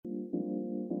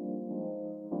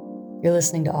You're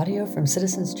listening to audio from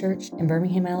Citizens Church in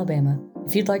Birmingham, Alabama.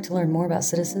 If you'd like to learn more about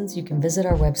Citizens, you can visit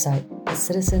our website at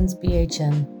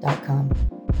citizensbhm.com.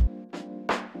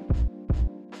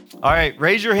 All right,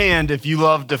 raise your hand if you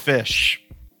love to fish.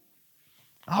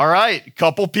 All right, a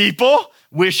couple people.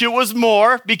 Wish it was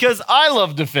more because I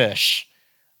love to fish.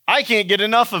 I can't get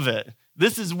enough of it.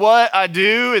 This is what I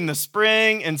do in the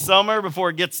spring and summer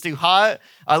before it gets too hot.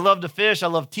 I love to fish. I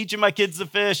love teaching my kids to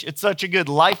fish. It's such a good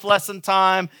life lesson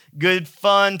time, good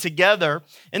fun together.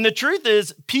 And the truth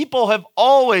is, people have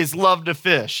always loved to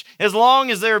fish. As long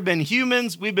as there have been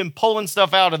humans, we've been pulling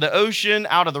stuff out of the ocean,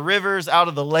 out of the rivers, out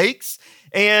of the lakes.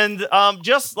 And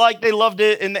just like they loved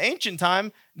it in the ancient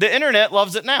time, the internet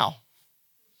loves it now.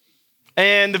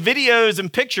 And the videos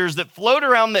and pictures that float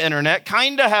around the internet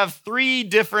kind of have three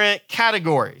different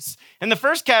categories. And the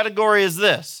first category is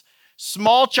this: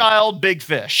 small child, big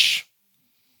fish.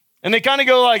 And they kind of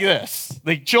go like this.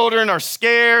 The children are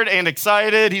scared and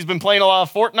excited. He's been playing a lot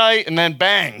of Fortnite, and then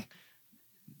bang,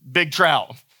 big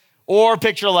trout. Or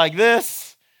picture like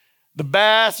this: the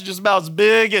bass is just about as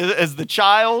big as the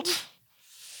child.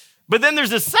 But then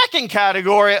there's a second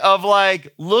category of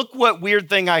like, look what weird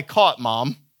thing I caught,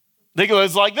 Mom. They go,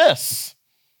 it's like this.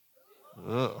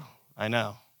 Ugh, I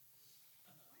know.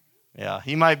 Yeah,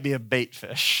 he might be a bait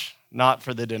fish, not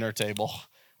for the dinner table.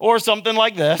 Or something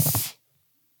like this.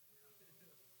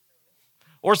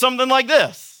 Or something like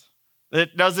this.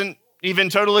 It doesn't even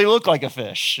totally look like a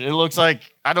fish. It looks like,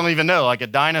 I don't even know, like a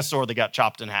dinosaur that got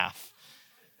chopped in half.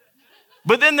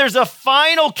 But then there's a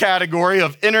final category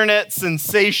of internet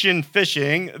sensation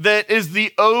fishing that is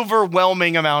the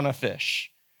overwhelming amount of fish.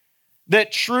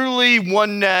 That truly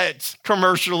one net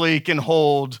commercially can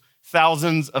hold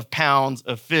thousands of pounds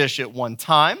of fish at one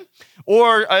time.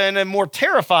 Or in a more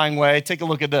terrifying way, take a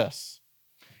look at this.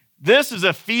 This is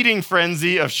a feeding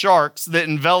frenzy of sharks that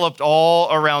enveloped all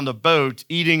around a boat,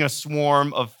 eating a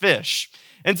swarm of fish.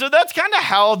 And so that's kind of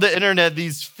how the internet,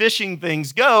 these fishing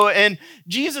things go. And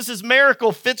Jesus'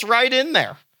 miracle fits right in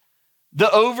there.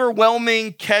 The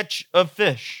overwhelming catch of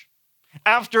fish.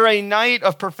 After a night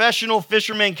of professional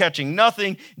fishermen catching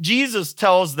nothing, Jesus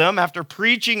tells them, after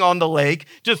preaching on the lake,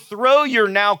 to throw your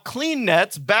now clean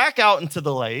nets back out into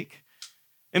the lake.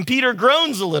 And Peter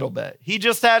groans a little bit. He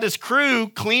just had his crew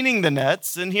cleaning the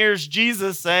nets, and here's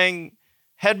Jesus saying,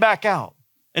 head back out.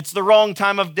 It's the wrong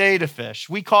time of day to fish.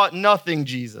 We caught nothing,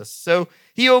 Jesus. So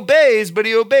he obeys, but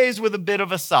he obeys with a bit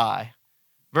of a sigh.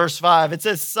 Verse 5, it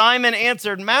says, Simon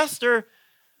answered, Master,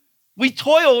 we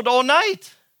toiled all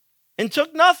night and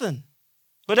took nothing,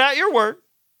 but at your word,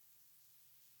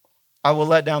 I will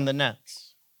let down the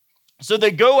nets. So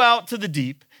they go out to the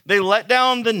deep, they let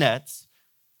down the nets,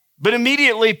 but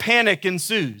immediately panic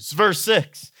ensues. Verse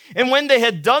 6, and when they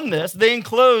had done this, they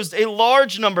enclosed a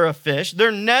large number of fish.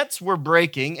 Their nets were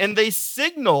breaking, and they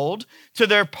signaled to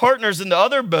their partners in the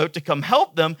other boat to come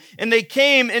help them, and they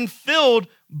came and filled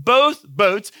both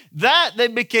boats, that they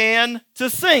began to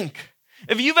sink.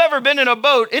 If you've ever been in a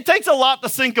boat, it takes a lot to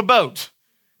sink a boat.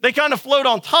 They kind of float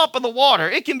on top of the water.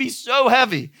 It can be so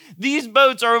heavy. These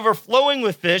boats are overflowing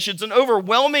with fish. It's an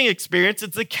overwhelming experience.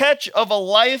 It's a catch of a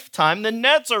lifetime. The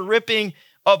nets are ripping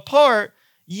apart,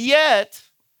 yet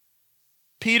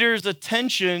Peter's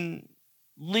attention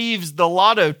leaves the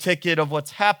lotto ticket of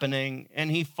what's happening,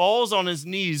 and he falls on his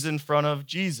knees in front of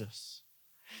Jesus.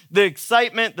 The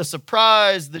excitement, the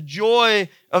surprise, the joy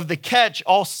of the catch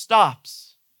all stops.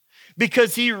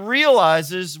 Because he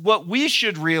realizes what we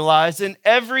should realize in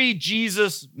every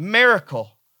Jesus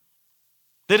miracle,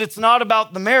 that it's not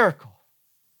about the miracle.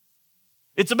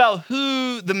 It's about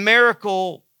who the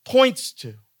miracle points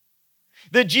to.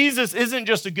 That Jesus isn't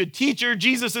just a good teacher.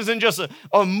 Jesus isn't just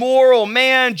a moral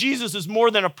man. Jesus is more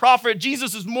than a prophet.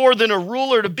 Jesus is more than a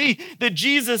ruler to be. That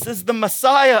Jesus is the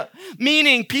Messiah.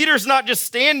 Meaning Peter's not just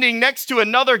standing next to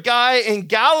another guy in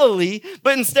Galilee,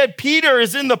 but instead Peter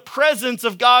is in the presence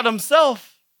of God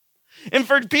himself. And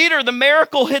for Peter, the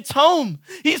miracle hits home.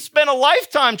 He's spent a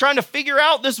lifetime trying to figure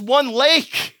out this one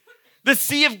lake, the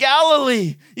Sea of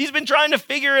Galilee. He's been trying to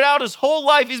figure it out his whole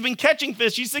life. He's been catching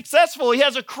fish. He's successful. He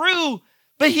has a crew.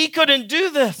 But he couldn't do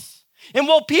this. And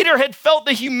while Peter had felt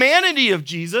the humanity of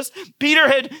Jesus,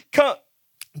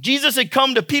 Jesus had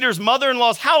come to Peter's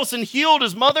mother-in-law's house and healed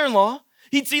his mother-in-law.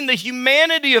 He'd seen the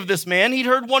humanity of this man. He'd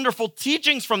heard wonderful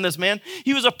teachings from this man.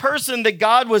 He was a person that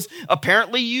God was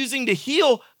apparently using to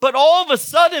heal. But all of a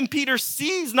sudden, Peter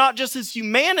sees not just his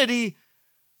humanity,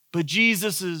 but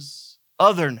Jesus's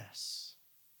otherness.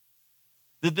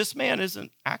 That this man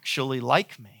isn't actually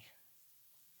like me.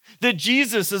 That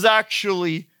Jesus is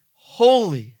actually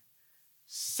holy,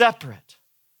 separate,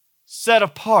 set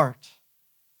apart,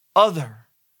 other,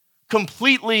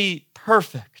 completely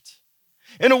perfect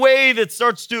in a way that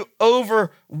starts to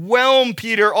overwhelm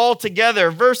Peter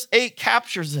altogether. Verse 8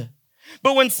 captures it.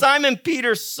 But when Simon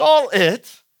Peter saw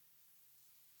it,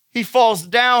 he falls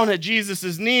down at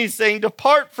Jesus' knees saying,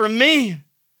 "Depart from me.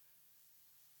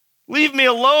 Leave me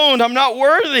alone. I'm not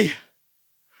worthy,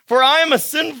 for I am a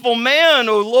sinful man,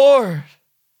 O Lord."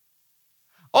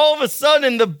 All of a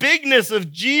sudden, the bigness of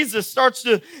Jesus starts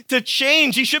to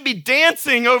change. He should be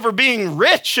dancing over being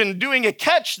rich and doing a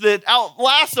catch that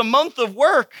outlasts a month of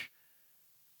work.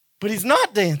 But he's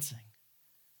not dancing.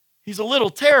 He's a little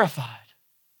terrified.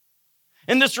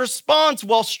 And this response,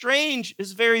 while strange,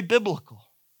 is very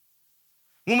biblical.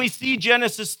 When we see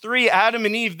Genesis 3, Adam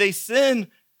and Eve, they sin.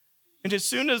 And as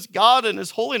soon as God and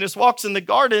his holiness walks in the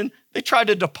garden, they try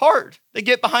to depart. They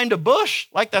get behind a bush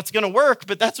like that's going to work,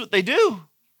 but that's what they do.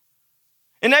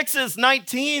 In Exodus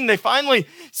 19, they finally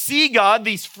see God,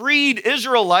 these freed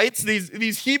Israelites,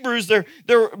 these Hebrews,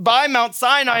 they're by Mount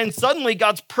Sinai, and suddenly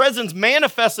God's presence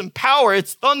manifests in power.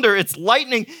 It's thunder, it's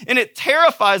lightning, and it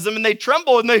terrifies them, and they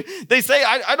tremble, and they say,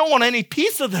 I don't want any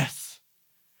piece of this.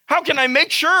 How can I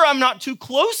make sure I'm not too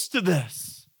close to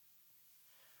this?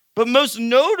 But most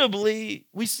notably,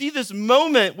 we see this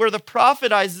moment where the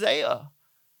prophet Isaiah,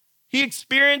 he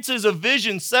experiences a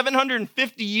vision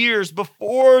 750 years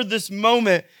before this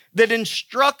moment that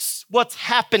instructs what's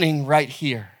happening right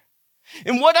here.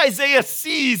 And what Isaiah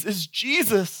sees is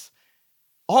Jesus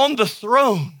on the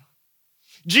throne.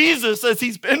 Jesus as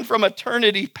he's been from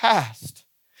eternity past.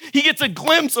 He gets a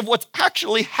glimpse of what's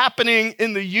actually happening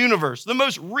in the universe. The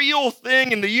most real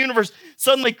thing in the universe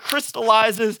suddenly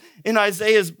crystallizes in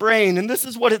Isaiah's brain. And this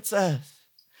is what it says.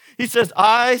 He says,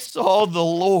 "I saw the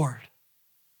Lord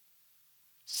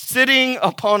sitting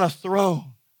upon a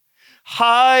throne,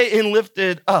 high and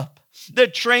lifted up. The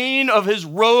train of his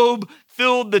robe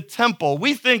filled the temple."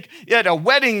 We think at a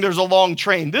wedding there's a long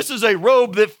train. This is a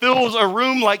robe that fills a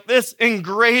room like this and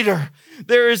greater.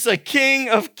 There is a King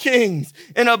of kings,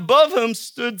 and above him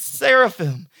stood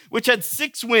seraphim, which had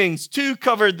 6 wings. 2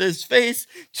 covered his face,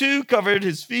 2 covered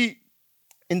his feet,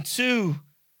 and 2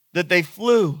 that they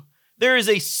flew. There is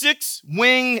a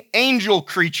 6-winged angel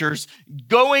creatures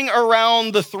going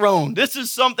around the throne. This is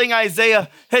something Isaiah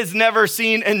has never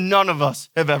seen and none of us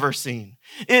have ever seen.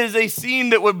 It is a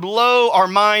scene that would blow our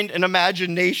mind and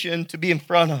imagination to be in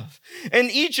front of.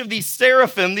 And each of these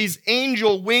seraphim, these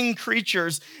angel winged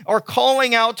creatures, are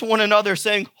calling out to one another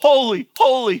saying, "Holy,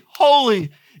 holy,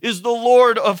 holy is the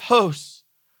Lord of hosts.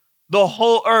 The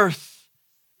whole earth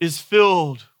is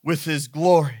filled with his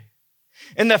glory."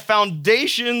 And the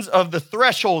foundations of the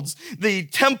thresholds, the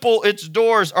temple, its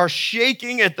doors are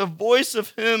shaking at the voice of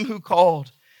him who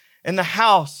called, and the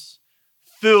house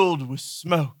filled with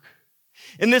smoke.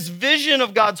 In this vision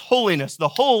of God's holiness, the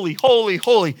holy, holy,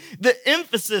 holy, the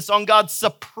emphasis on God's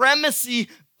supremacy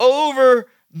over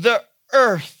the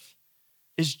earth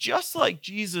is just like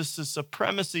Jesus'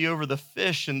 supremacy over the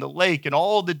fish in the lake and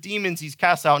all the demons he's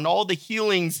cast out and all the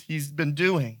healings he's been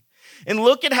doing. And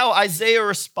look at how Isaiah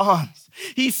responds.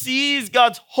 He sees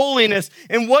God's holiness.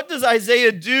 And what does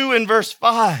Isaiah do in verse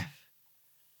 5?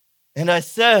 "And I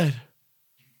said,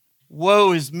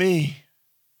 woe is me,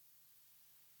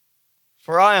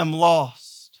 for I am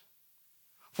lost,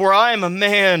 for I am a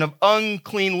man of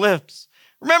unclean lips."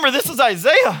 Remember, this is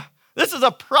Isaiah. This is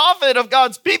a prophet of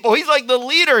God's people. He's like the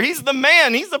leader. He's the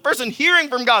man. He's the person hearing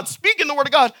from God, speaking the word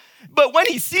of God. But when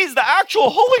he sees the actual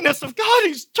holiness of God,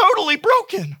 he's totally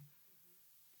broken.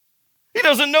 He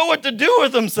doesn't know what to do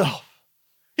with himself.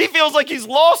 He feels like he's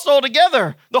lost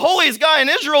altogether. The holiest guy in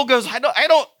Israel goes,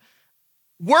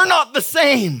 we're not the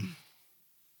same.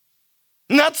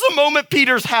 And that's the moment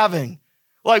Peter's having.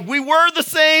 Like, we were the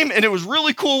same and it was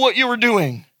really cool what you were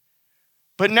doing.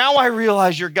 But now I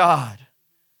realize you're God.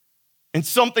 And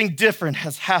something different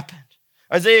has happened.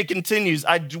 Isaiah continues,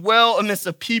 "I dwell amidst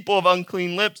a people of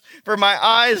unclean lips, for my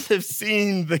eyes have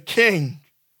seen the King,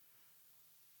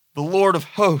 the Lord of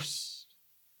hosts."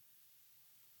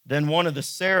 Then one of the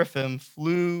seraphim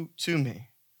flew to me,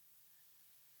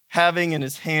 having in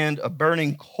his hand a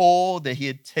burning coal that he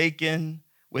had taken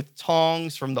with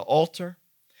tongs from the altar.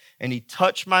 And he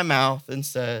touched my mouth and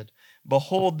said,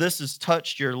 "Behold, this has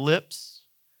touched your lips.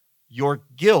 Your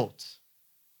guilt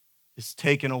is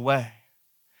taken away.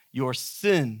 Your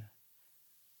sin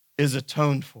is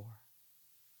atoned for."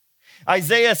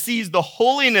 Isaiah sees the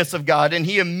holiness of God and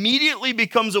he immediately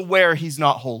becomes aware he's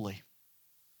not holy.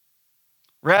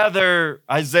 Rather,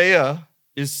 Isaiah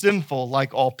is sinful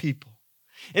like all people.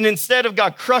 And instead of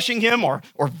God crushing him or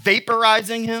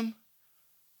vaporizing him,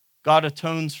 God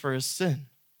atones for his sin.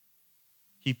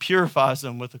 He purifies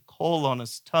him with a coal on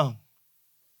his tongue.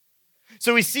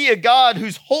 So we see a God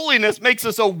whose holiness makes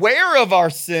us aware of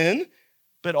our sin,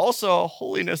 but also a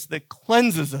holiness that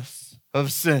cleanses us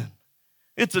of sin.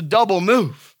 It's a double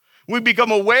move. We become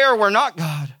aware we're not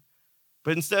God,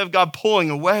 but instead of God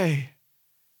pulling away,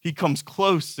 he comes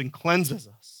close and cleanses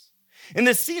us. And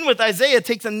this scene with Isaiah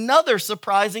takes another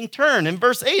surprising turn. In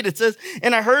verse 8, it says,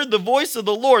 "And I heard the voice of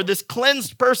the Lord," this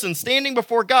cleansed person standing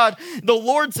before God. The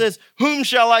Lord says, "Whom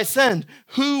shall I send?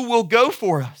 Who will go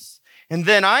for us?" And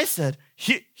then I said,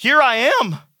 "Here I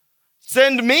am.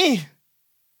 Send me."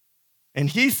 And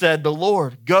he said, "The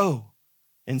Lord, go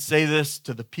and say this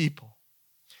to the people."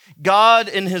 God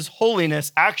in his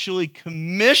holiness actually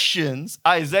commissions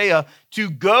Isaiah to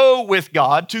go with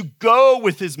God, to go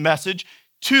with his message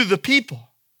to the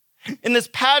people. And this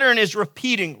pattern is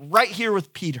repeating right here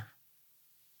with Peter,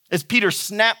 as Peter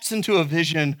snaps into a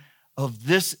vision of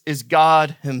this is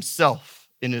God himself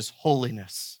in his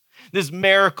holiness. This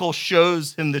miracle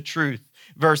shows him the truth.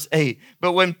 Verse 8,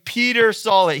 "But when Peter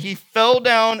saw it, he fell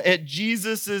down at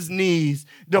Jesus' knees.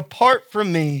 'Depart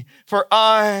from me, for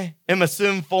I am a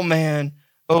sinful man,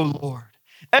 O Lord.'"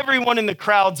 Everyone in the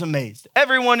crowd's amazed.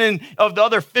 Everyone of the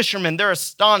other fishermen, they're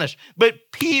astonished.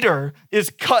 But Peter is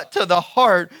cut to the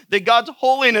heart that God's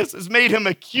holiness has made him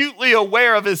acutely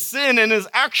aware of his sin and his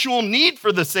actual need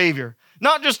for the Savior.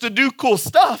 Not just to do cool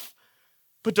stuff,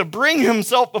 but to bring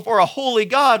himself before a holy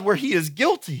God where he is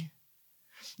guilty.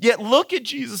 Yet look at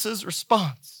Jesus'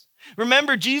 response.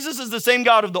 Remember, Jesus is the same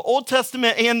God of the Old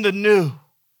Testament and the New.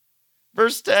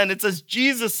 Verse 10, it says,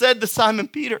 "Jesus said to Simon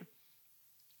Peter,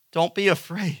 'Don't be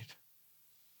afraid.'"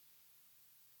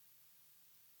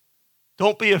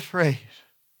 Don't be afraid.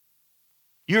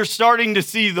 You're starting to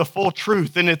see the full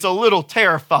truth, and it's a little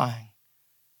terrifying.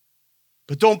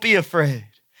 But don't be afraid.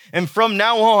 And from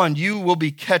now on, you will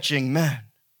be catching men.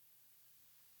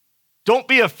 Don't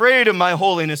be afraid of my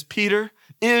holiness, Peter,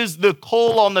 is the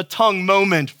coal on the tongue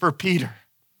moment for Peter.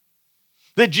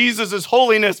 That Jesus'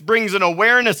 holiness brings an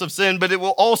awareness of sin, but it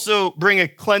will also bring a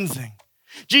cleansing.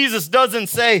 Jesus doesn't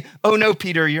say, "Oh no,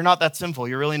 Peter, you're not that sinful.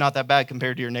 You're really not that bad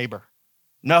compared to your neighbor."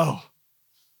 No.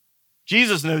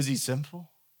 Jesus knows he's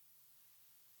sinful,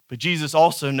 but Jesus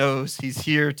also knows he's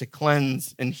here to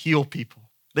cleanse and heal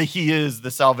people, that he is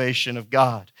the salvation of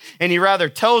God. And he rather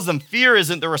tells them fear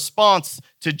isn't the response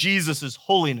to Jesus'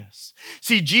 holiness.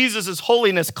 See, Jesus'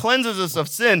 holiness cleanses us of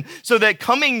sin so that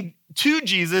coming to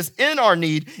Jesus in our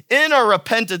need, in our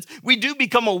repentance, we do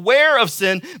become aware of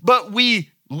sin, but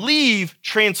we leave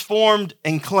transformed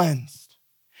and cleansed.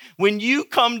 When you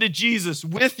come to Jesus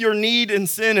with your need and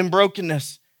sin and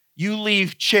brokenness, you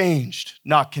leave changed,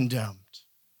 not condemned.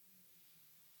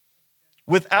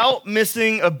 Without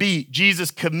missing a beat, Jesus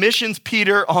commissions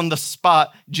Peter on the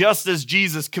spot, just as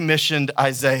Jesus commissioned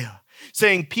Isaiah,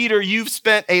 saying, "Peter, you've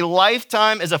spent a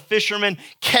lifetime as a fisherman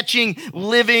catching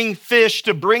living fish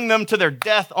to bring them to their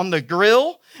death on the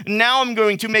grill. Now I'm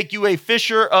going to make you a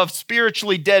fisher of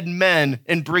spiritually dead men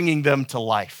and bringing them to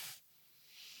life."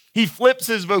 He flips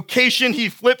his vocation, he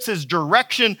flips his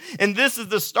direction, and this is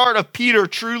the start of Peter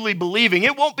truly believing.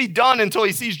 It won't be done until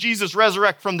he sees Jesus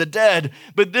resurrect from the dead,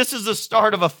 but this is the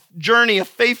start of a journey of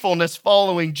faithfulness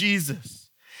following Jesus.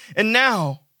 And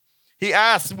now he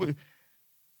asks,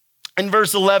 in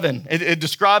verse 11, it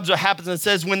describes what happens. It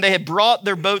says, "When they had brought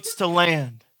their boats to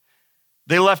land,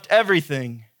 they left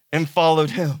everything and followed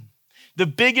him." The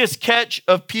biggest catch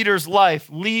of Peter's life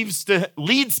leads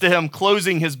to him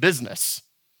closing his business.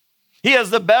 He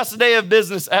has the best day of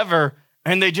business ever,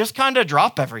 and they just kind of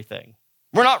drop everything.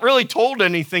 We're not really told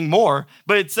anything more,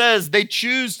 but it says they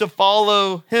choose to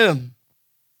follow him.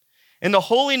 And the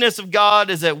holiness of God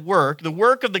is at work. The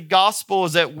work of the gospel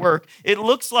is at work. It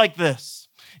looks like this.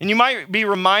 And you might be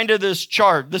reminded of this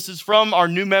chart. This is from our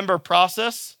new member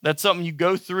process. That's something you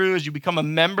go through as you become a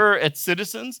member at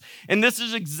Citizens. And this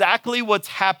is exactly what's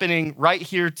happening right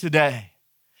here today.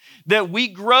 That we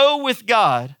grow with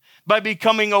God by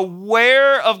becoming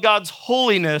aware of God's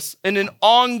holiness in an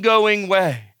ongoing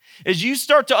way. As you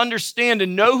start to understand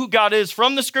and know who God is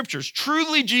from the scriptures,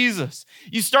 truly Jesus,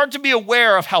 you start to be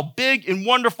aware of how big and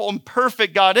wonderful and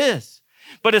perfect God is.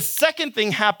 But a second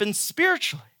thing happens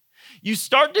spiritually. You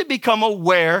start to become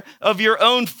aware of your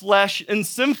own flesh and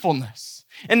sinfulness.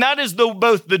 And that is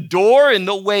both the door and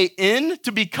the way in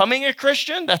to becoming a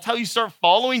Christian. That's how you start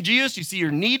following Jesus. You see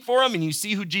your need for him and you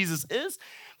see who Jesus is.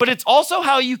 But it's also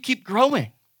how you keep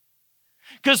growing.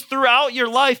 Because throughout your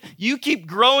life, you keep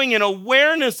growing in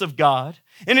awareness of God,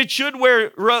 and it should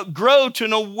grow to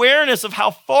an awareness of how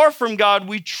far from God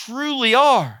we truly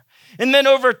are. And then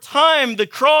over time, the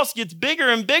cross gets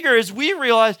bigger and bigger as we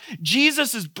realize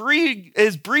Jesus is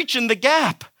breaching the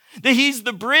gap. That he's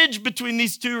the bridge between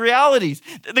these two realities.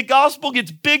 The gospel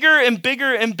gets bigger and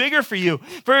bigger and bigger for you.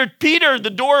 For Peter, the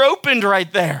door opened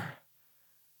right there.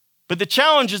 But the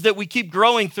challenge is that we keep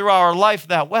growing through our life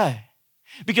that way.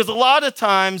 Because a lot of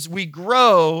times we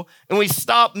grow and we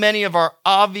stop many of our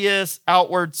obvious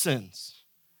outward sins.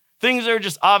 Things that are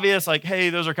just obvious, like, hey,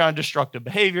 those are kind of destructive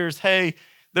behaviors. Hey,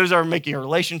 those are making your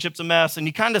relationships a mess. And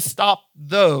you kind of stop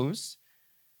those.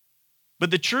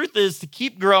 But the truth is, to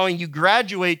keep growing, you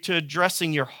graduate to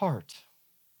addressing your heart.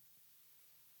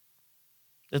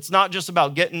 It's not just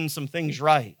about getting some things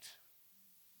right.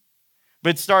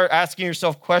 But start asking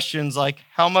yourself questions like,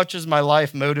 how much is my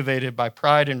life motivated by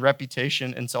pride and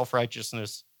reputation and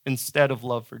self-righteousness instead of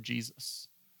love for Jesus?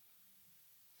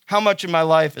 How much of my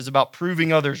life is about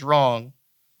proving others wrong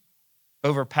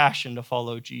over passion to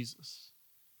follow Jesus?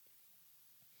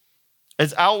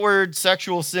 As outward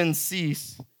sexual sins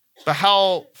cease, but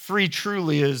how free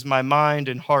truly is my mind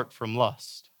and heart from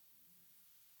lust?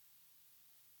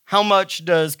 How much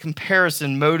does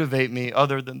comparison motivate me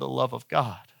other than the love of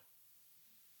God?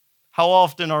 How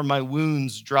often are my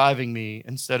wounds driving me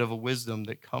instead of a wisdom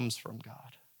that comes from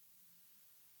God?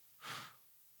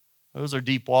 Those are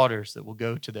deep waters that will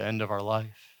go to the end of our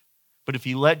life. But if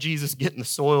you let Jesus get in the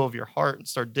soil of your heart and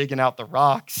start digging out the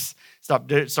rocks, start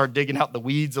digging out the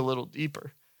weeds a little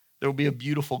deeper, there will be a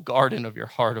beautiful garden of your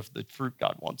heart of the fruit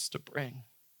God wants to bring.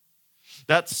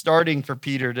 That's starting for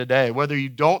Peter today. Whether you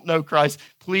don't know Christ,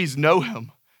 please know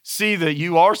him. See that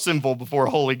you are sinful before a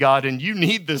holy God and you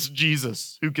need this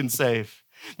Jesus who can save.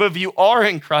 But if you are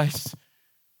in Christ,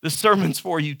 this sermon's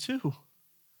for you too.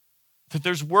 That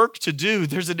there's work to do.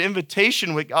 There's an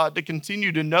invitation with God to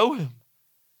continue to know him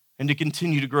and to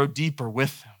continue to grow deeper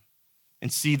with him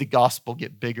and see the gospel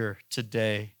get bigger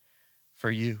today for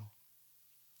you.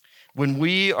 When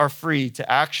we are free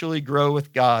to actually grow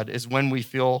with God is when we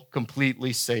feel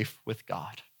completely safe with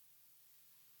God.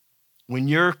 When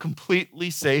you're completely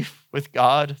safe with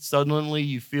God, suddenly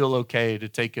you feel okay to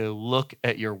take a look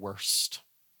at your worst.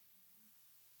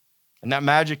 And that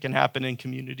magic can happen in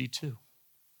community too.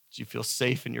 As you feel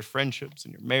safe in your friendships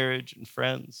and your marriage and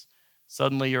friends,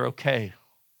 suddenly you're okay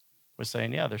with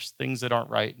saying, yeah, there's things that aren't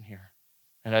right in here,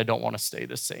 and I don't want to stay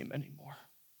the same anymore.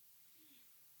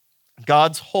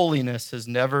 God's holiness has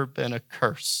never been a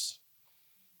curse.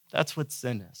 That's what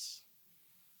sin is.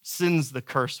 Sin's the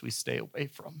curse we stay away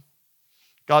from.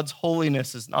 God's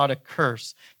holiness is not a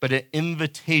curse, but an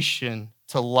invitation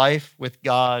to life with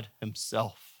God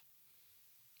himself,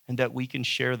 and that we can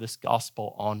share this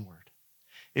gospel onward.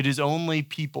 It is only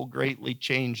people greatly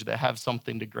changed that have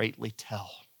something to greatly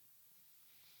tell.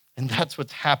 And that's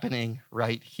what's happening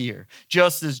right here.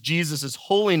 Just as Jesus'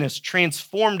 holiness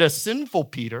transformed a sinful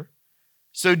Peter,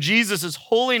 so Jesus'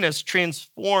 holiness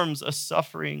transforms a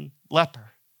suffering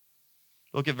leper.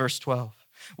 Look at verse 12.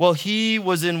 While he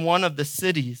was in one of the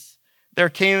cities, there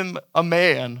came a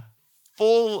man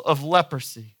full of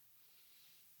leprosy.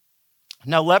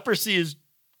 Now, leprosy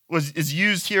is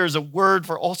used here as a word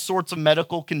for all sorts of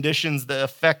medical conditions that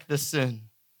affect the skin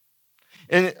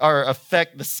or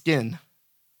affect the skin.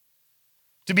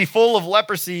 To be full of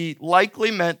leprosy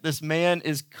likely meant this man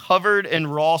is covered in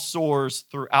raw sores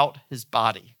throughout his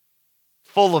body.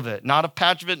 Full of it. Not a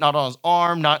patch of it, not on his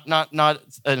arm, not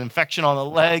an infection on the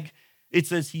leg. It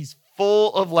says he's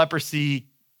full of leprosy,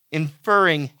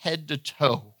 inferring head to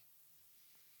toe.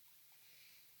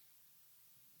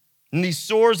 And these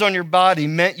sores on your body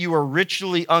meant you were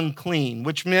ritually unclean,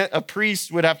 which meant a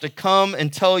priest would have to come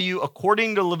and tell you,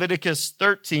 according to Leviticus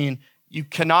 13, you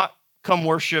cannot come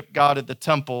worship God at the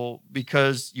temple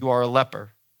because you are a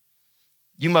leper.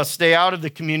 You must stay out of the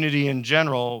community in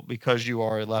general because you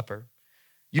are a leper.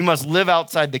 You must live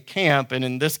outside the camp, and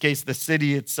in this case, the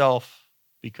city itself,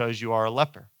 because you are a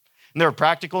leper. And there are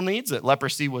practical needs that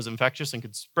leprosy was infectious and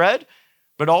could spread,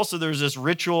 but also there's this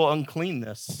ritual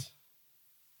uncleanness.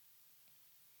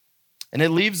 And it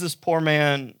leaves this poor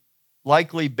man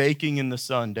likely baking in the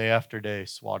sun day after day,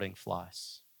 swatting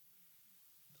flies,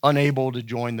 unable to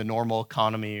join the normal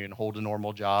economy and hold a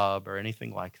normal job or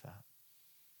anything like that.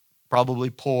 Probably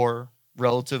poor,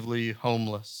 relatively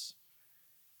homeless,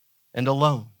 and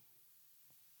alone.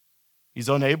 He's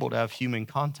unable to have human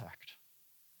contact.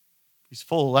 He's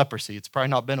full of leprosy. It's probably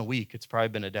not been a week. It's probably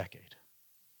been a decade.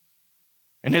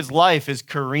 And his life is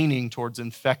careening towards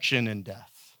infection and death.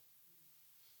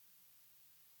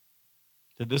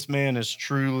 That this man is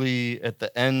truly at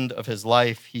the end of his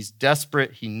life. He's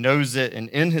desperate. He knows it. And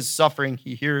in his suffering,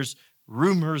 he hears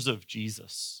rumors of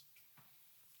Jesus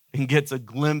and gets a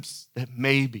glimpse that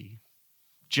maybe,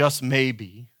 just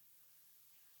maybe,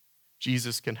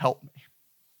 Jesus can help me.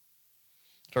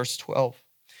 Verse 12.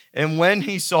 And when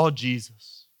he saw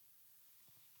Jesus,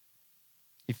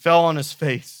 he fell on his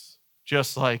face,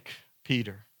 just like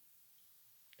Peter,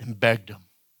 and begged him,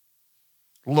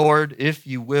 Lord, if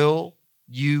you will,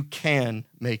 you can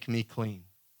make me clean.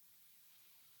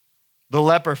 The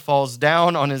leper falls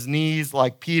down on his knees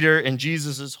like Peter, and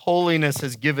Jesus' holiness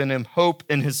has given him hope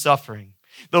in his suffering.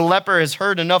 The leper has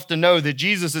heard enough to know that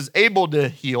Jesus is able to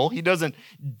heal. He doesn't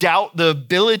doubt the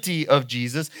ability of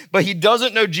Jesus, but he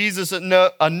doesn't know Jesus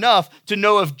enough to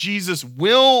know if Jesus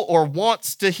will or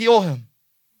wants to heal him.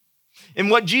 And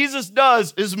what Jesus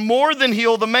does is more than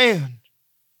heal the man.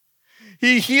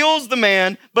 He heals the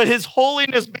man, but his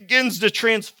holiness begins to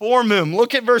transform him.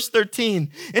 Look at verse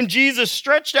 13. And Jesus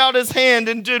stretched out his hand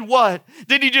and did what?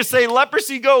 Did he just say,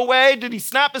 leprosy, go away? Did he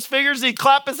snap his fingers? Did he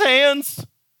clap his hands?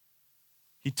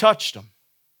 He touched him.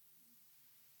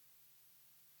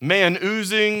 Man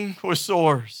oozing with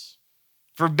sores,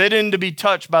 forbidden to be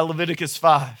touched by Leviticus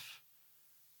 5.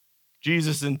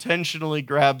 Jesus intentionally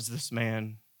grabs this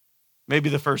man, maybe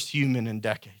the first human in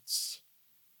decades,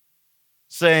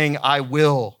 saying, I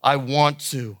want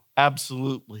to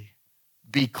absolutely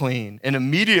be clean. And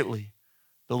immediately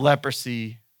the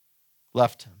leprosy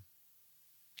left him.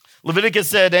 Leviticus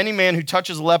said any man who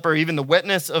touches a leper, even the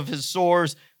wetness of his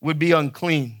sores, would be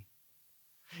unclean.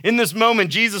 In this moment,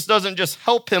 Jesus doesn't just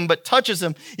help him, but touches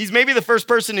him. He's maybe the first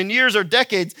person in years or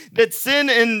decades that sin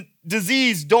and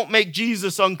disease don't make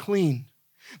Jesus unclean.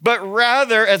 But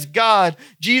rather, as God,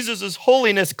 Jesus'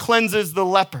 holiness cleanses the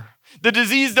leper. The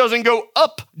disease doesn't go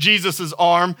up Jesus'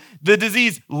 arm. The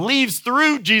disease leaves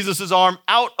through Jesus' arm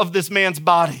out of this man's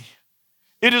body.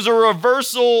 It is a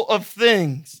reversal of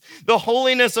things. The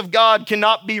holiness of God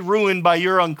cannot be ruined by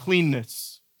your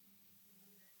uncleanness.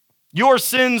 Your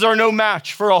sins are no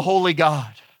match for a holy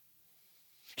God.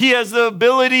 He has the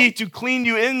ability to clean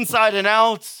you inside and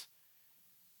out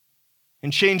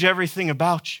and change everything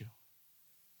about you,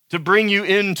 to bring you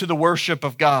into the worship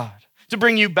of God, to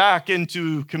bring you back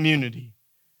into community,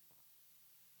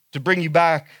 to bring you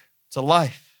back to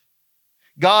life.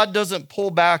 God doesn't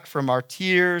pull back from our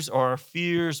tears or our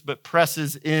fears, but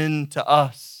presses into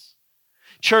us.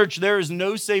 Church, there is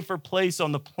no safer place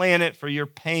on the planet for your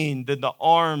pain than the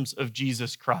arms of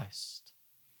Jesus Christ.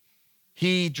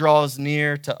 He draws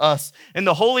near to us. And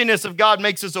the holiness of God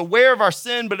makes us aware of our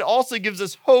sin, but it also gives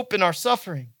us hope in our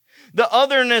suffering. The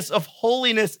otherness of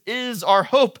holiness is our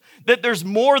hope that there's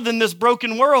more than this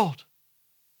broken world.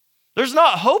 There's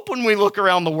not hope when we look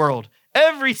around the world.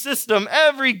 Every system,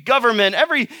 every government,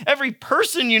 every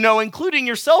person you know, including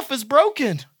yourself, is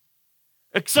broken.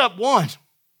 Except one.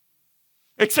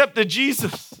 Except that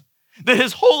Jesus, that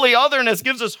his holy otherness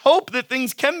gives us hope that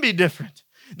things can be different.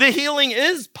 The healing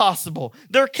is possible.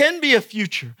 There can be a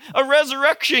future. A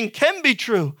resurrection can be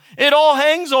true. It all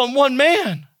hangs on one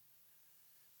man.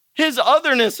 His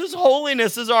otherness, his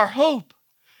holiness is our hope.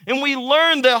 And we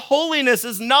learn that holiness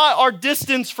is not our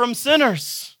distance from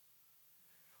sinners.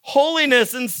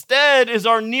 Holiness instead is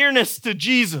our nearness to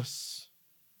Jesus.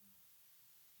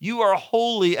 You are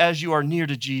holy as you are near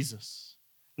to Jesus.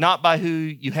 Not by who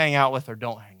you hang out with or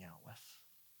don't hang out with.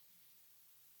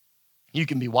 You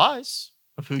can be wise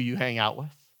of who you hang out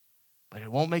with, but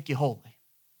it won't make you holy.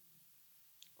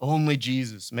 Only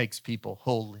Jesus makes people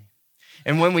holy.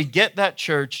 And when we get that,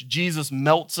 church, Jesus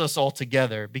melts us all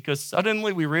together because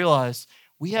suddenly we realize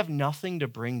we have nothing to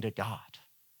bring to God.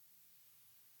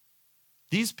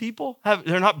 These people,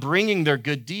 they're not bringing their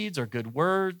good deeds or good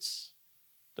words.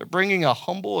 They're bringing a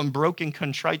humble and broken,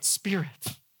 contrite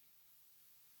spirit.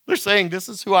 They're saying, this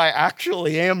is who I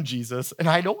actually am, Jesus, and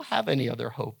I don't have any other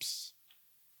hopes.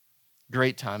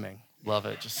 Great timing. Love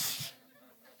it.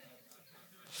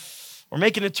 We're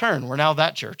making a turn. We're now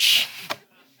that church.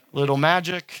 Little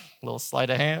magic, little sleight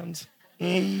of hand.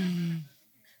 And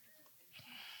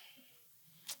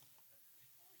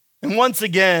once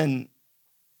again,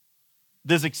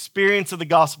 this experience of the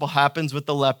gospel happens with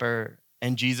the leper,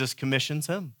 and Jesus commissions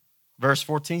him. Verse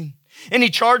 14. And he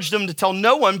charged him to tell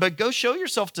no one, but go show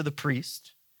yourself to the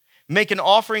priest. Make an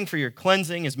offering for your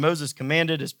cleansing as Moses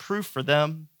commanded as proof for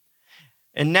them.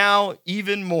 And now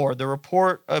even more, the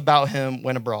report about him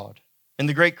went abroad. And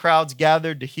the great crowds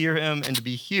gathered to hear him and to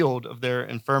be healed of their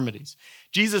infirmities.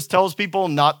 Jesus tells people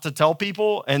not to tell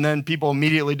people, and then people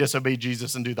immediately disobey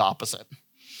Jesus and do the opposite.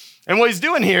 And what he's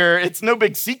doing here, it's no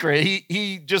big secret.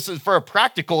 He just, for a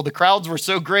practical, the crowds were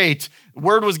so great,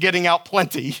 word was getting out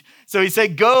plenty. So he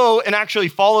said, go and actually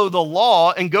follow the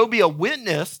law and go be a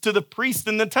witness to the priest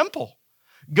in the temple.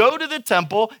 Go to the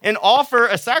temple and offer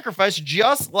a sacrifice,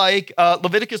 just like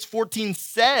Leviticus 14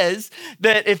 says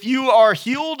that if you are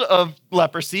healed of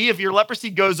leprosy, if your leprosy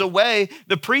goes away,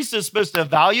 the priest is supposed to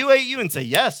evaluate you and say,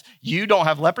 yes, you don't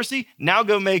have leprosy. Now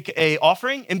go make an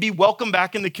offering and be welcome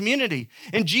back in the community.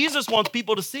 And Jesus wants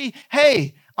people to see,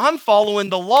 hey, I'm following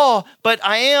the law, but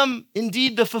I am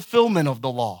indeed the fulfillment of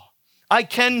the law. I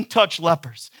can touch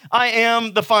lepers. I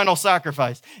am the final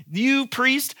sacrifice. You,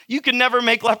 priest, you can never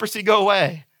make leprosy go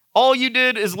away. All you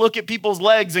did is look at people's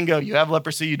legs and go, you have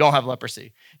leprosy, you don't have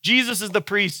leprosy. Jesus is the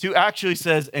priest who actually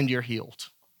says, and you're healed.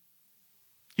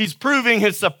 He's proving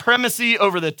his supremacy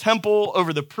over the temple,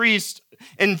 over the priest,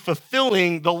 and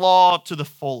fulfilling the law to the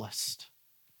fullest.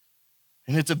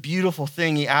 And it's a beautiful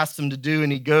thing he asks him to do,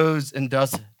 and he goes and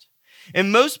does it.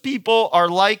 And most people are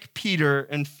like Peter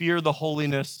and fear the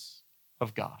holiness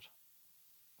of God.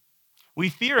 We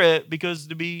fear it because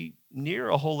to be near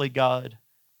a holy God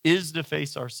is to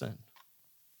face our sin.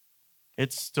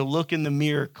 It's to look in the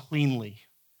mirror cleanly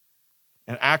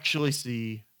and actually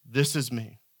see, this is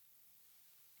me.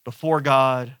 Before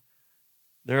God,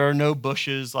 there are no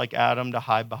bushes like Adam to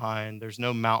hide behind. There's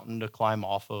no mountain to climb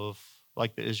off of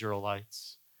like the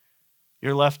Israelites.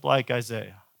 You're left like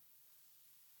Isaiah,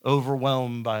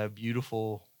 overwhelmed by a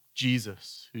beautiful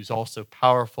Jesus, who's also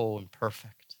powerful and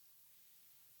perfect.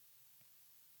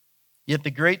 Yet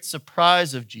the great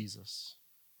surprise of Jesus,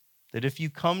 that if you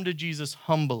come to Jesus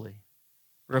humbly,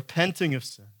 repenting of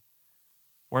sin,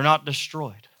 we're not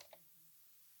destroyed,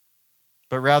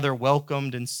 but rather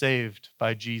welcomed and saved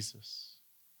by Jesus.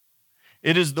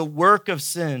 It is the work of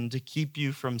sin to keep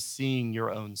you from seeing your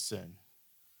own sin.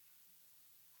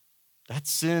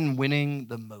 That's sin winning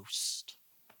the most.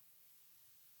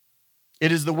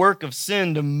 It is the work of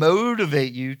sin to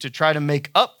motivate you to try to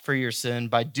make up for your sin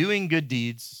by doing good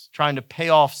deeds, trying to pay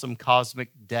off some cosmic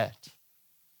debt,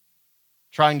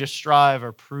 trying to strive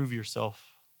or prove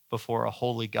yourself before a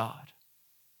holy God.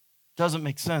 It doesn't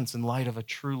make sense in light of a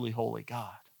truly holy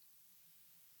God.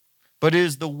 But it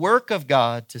is the work of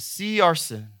God to see our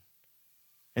sin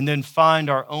and then find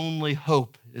our only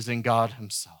hope is in God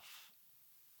himself.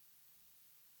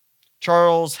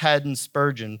 Charles Haddon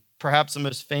Spurgeon, perhaps the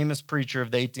most famous preacher of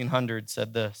the 1800s,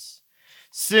 said this: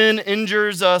 sin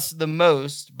injures us the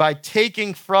most by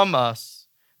taking from us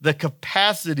the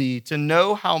capacity to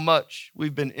know how much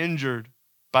we've been injured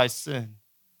by sin.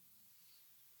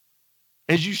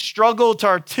 As you struggle to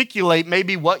articulate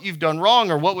maybe what you've done wrong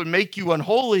or what would make you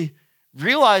unholy,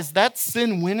 realize that's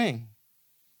sin winning.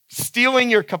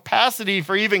 Stealing your capacity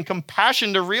for even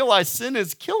compassion to realize sin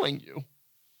is killing you.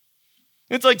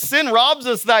 It's like sin robs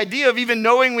us the idea of even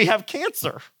knowing we have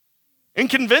cancer and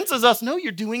convinces us, no,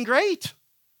 you're doing great,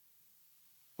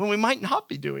 when we might not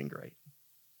be doing great.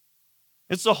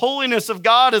 It's the holiness of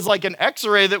God is like an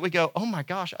x-ray that we go, oh my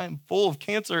gosh, I am full of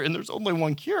cancer and there's only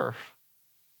one cure.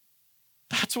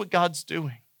 That's what God's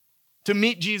doing. To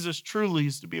meet Jesus truly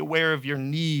is to be aware of your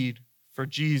need for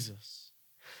Jesus.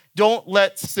 Don't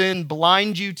let sin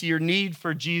blind you to your need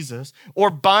for Jesus or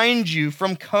bind you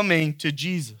from coming to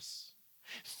Jesus.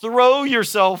 Throw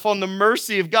yourself on the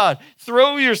mercy of God.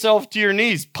 Throw yourself to your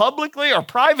knees, publicly or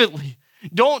privately.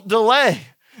 Don't delay,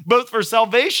 both for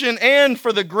salvation and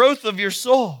for the growth of your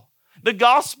soul. The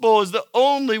gospel is the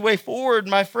only way forward,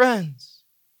 my friends.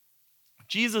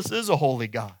 Jesus is a holy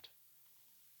God.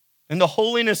 And the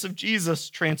holiness of Jesus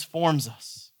transforms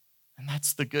us. And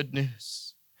that's the good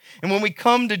news. And when we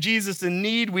come to Jesus in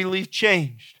need, we leave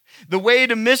changed. The way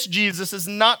to miss Jesus is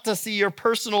not to see your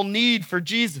personal need for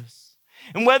Jesus.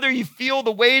 And whether you feel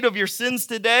the weight of your sins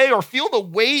today or feel the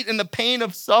weight and the pain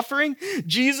of suffering,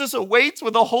 Jesus awaits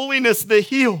with a holiness that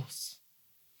heals.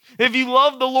 If you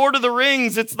love the Lord of the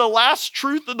Rings, it's the last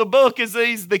truth of the book is that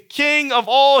he's the king of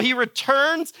all. He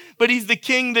returns, but he's the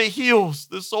king that heals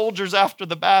the soldiers after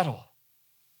the battle.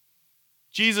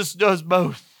 Jesus does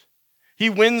both. He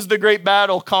wins the great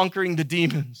battle conquering the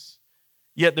demons,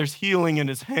 yet there's healing in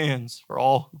his hands for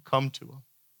all who come to him.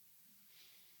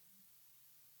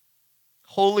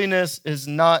 Holiness is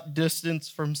not distance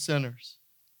from sinners,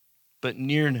 but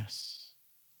nearness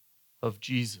of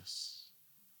Jesus.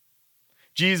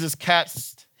 Jesus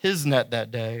cast his net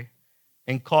that day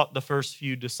and caught the first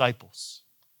few disciples.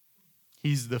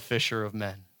 He's the fisher of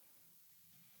men.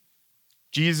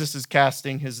 Jesus is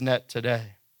casting his net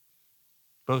today,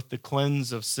 both to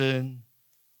cleanse of sin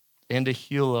and to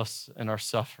heal us in our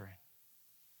suffering.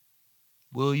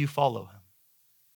 Will you follow him?